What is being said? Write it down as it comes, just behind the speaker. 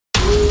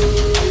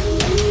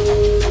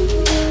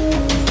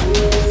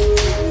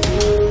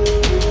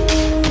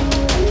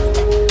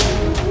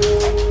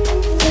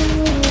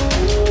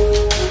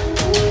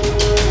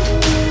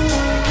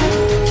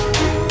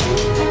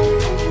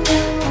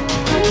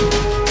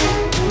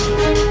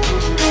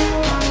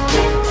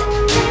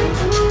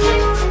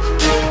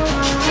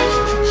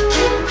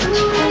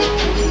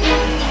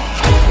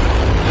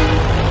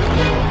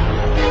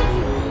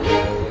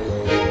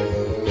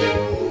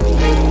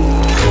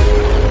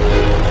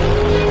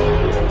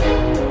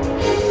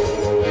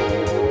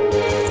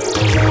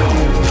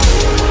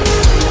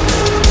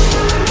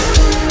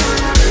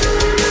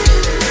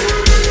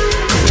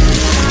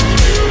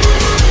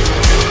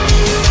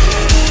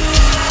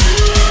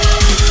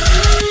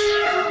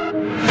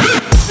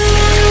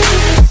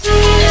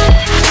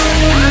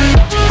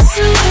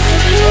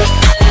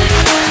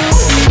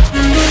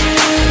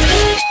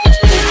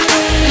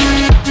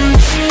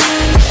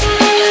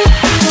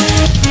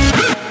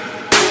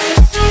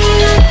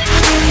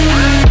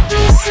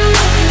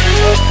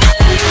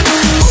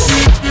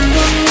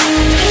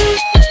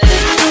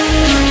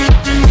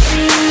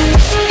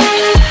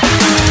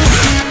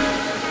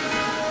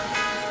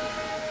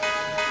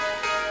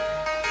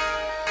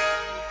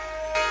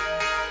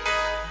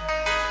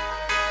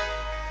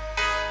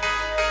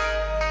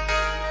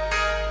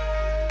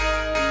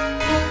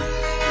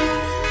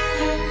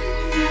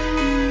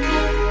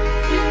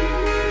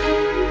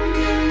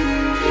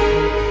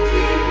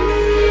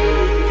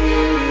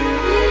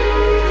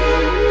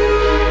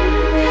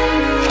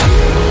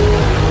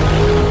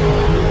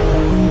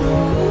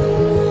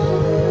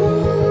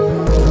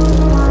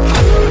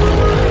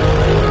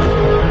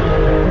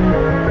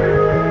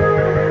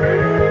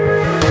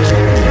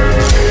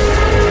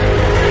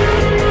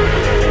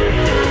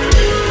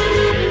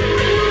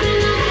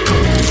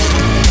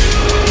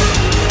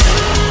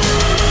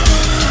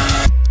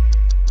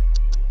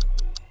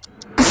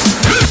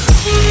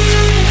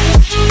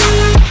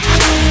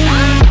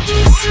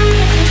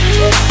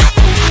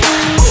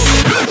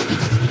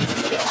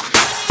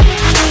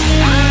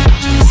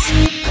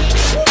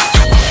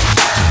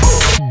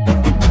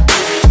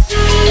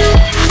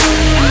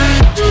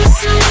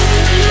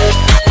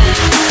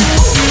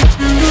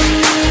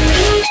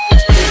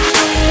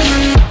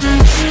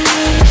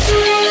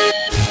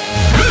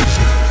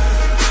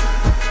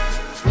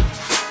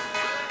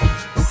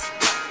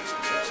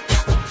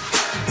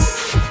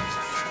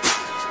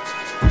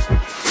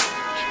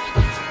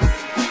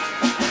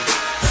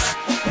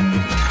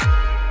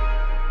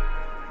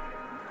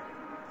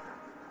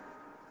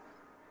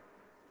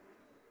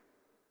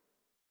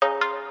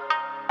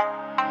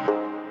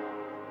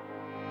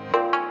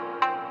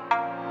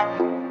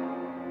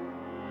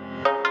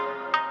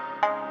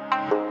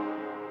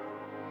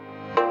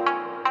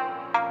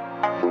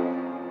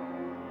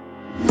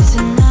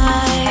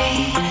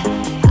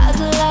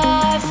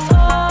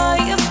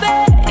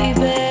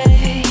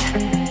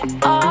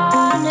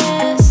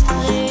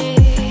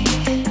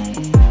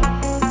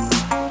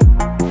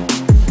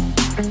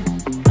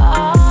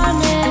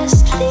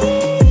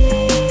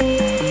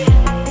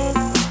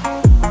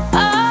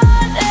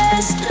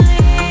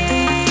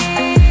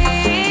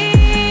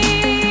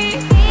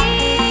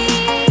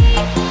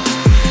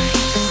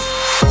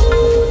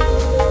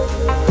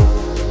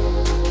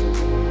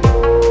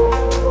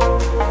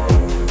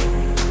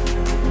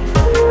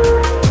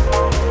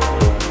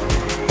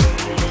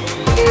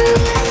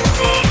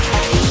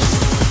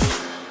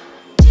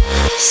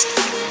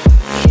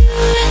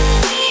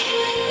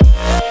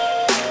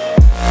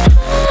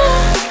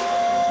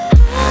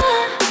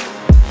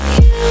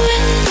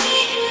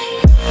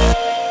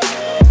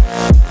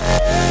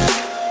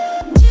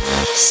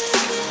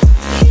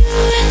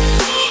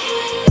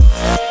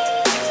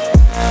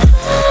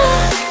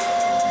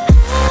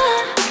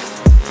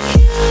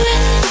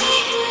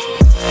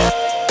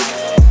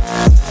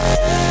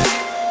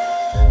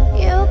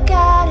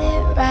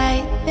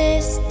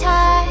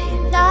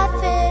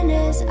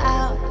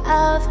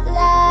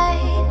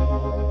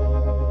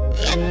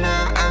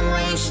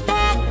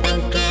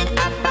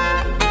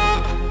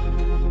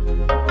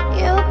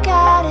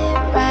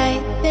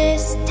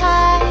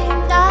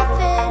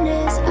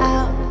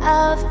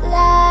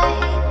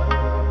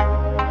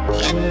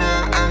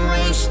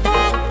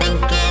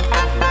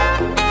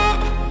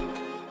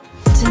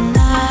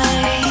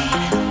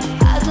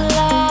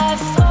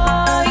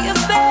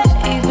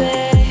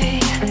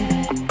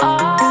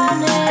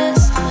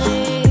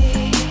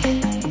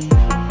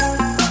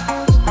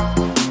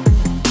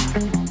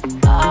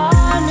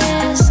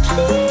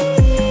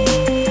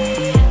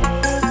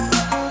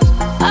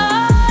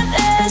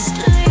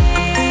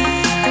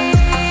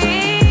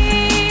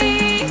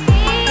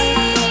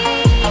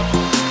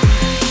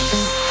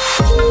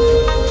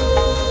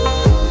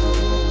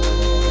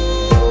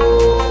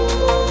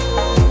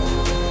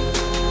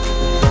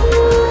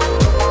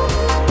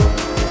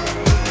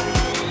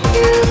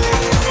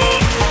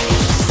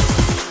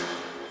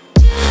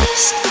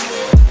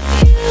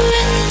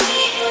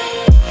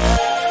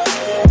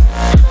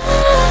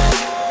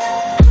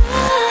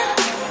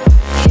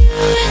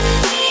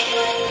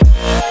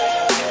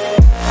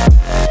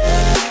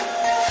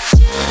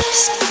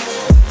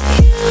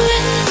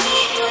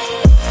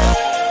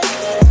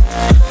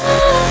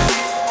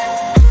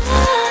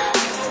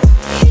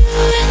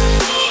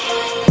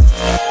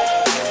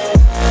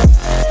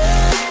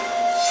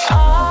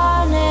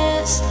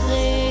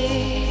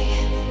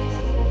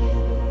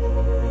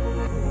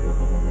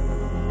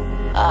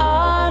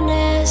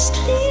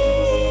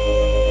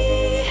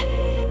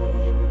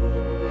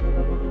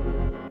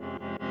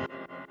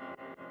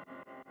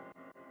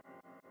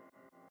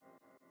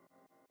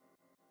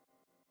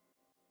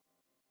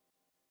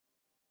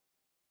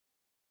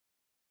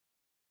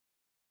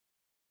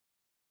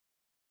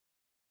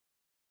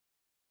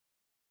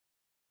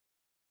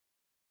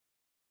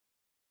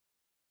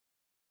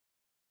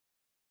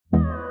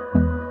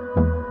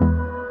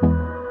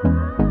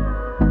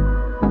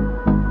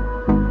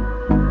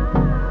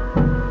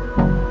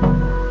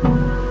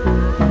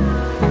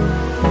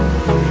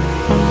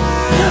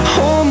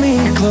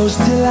close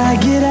till I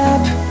get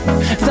up.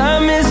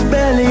 Time is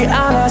barely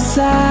on our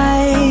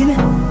side.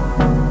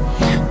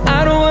 I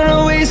don't wanna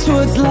waste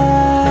what's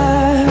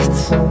left.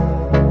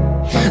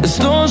 The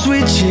storms we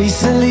chase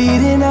are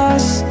leading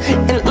us,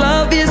 and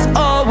love is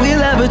all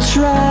we'll ever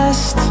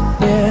trust.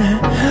 Yeah,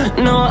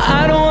 no,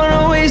 I don't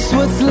wanna waste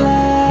what's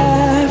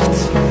left.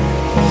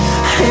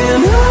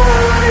 And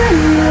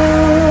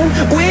on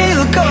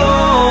we'll go,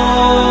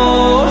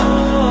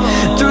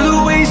 through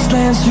the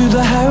wastelands, through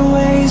the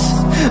highways,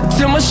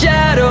 till my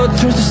shadow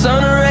turns to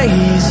sun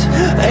rays.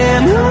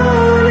 And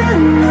on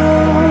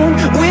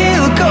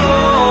we'll go,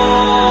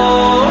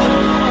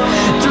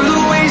 through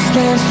the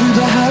wastelands, through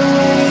the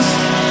highways,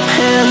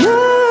 and on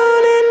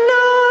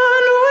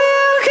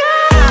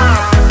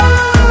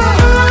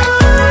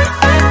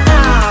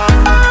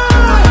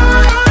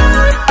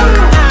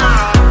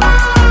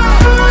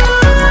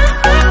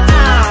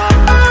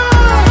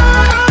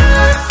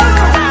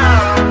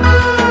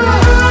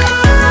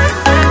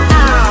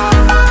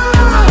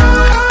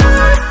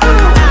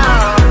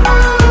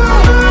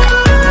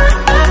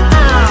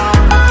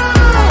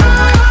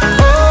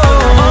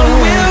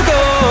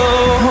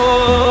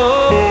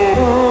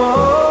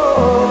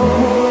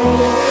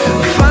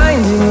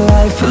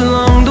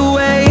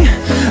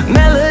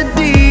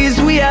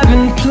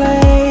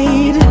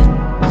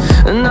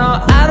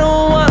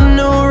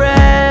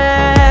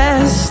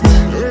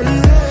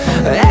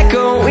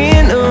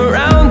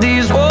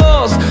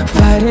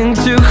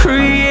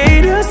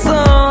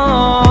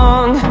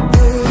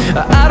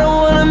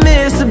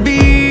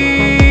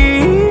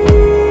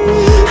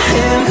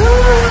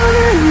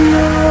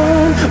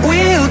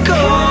we'll go.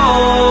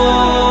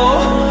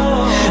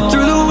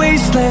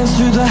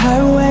 Through the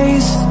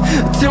highways,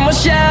 till my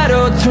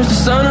shadow turns to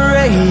sun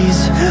rays.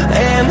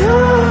 And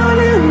on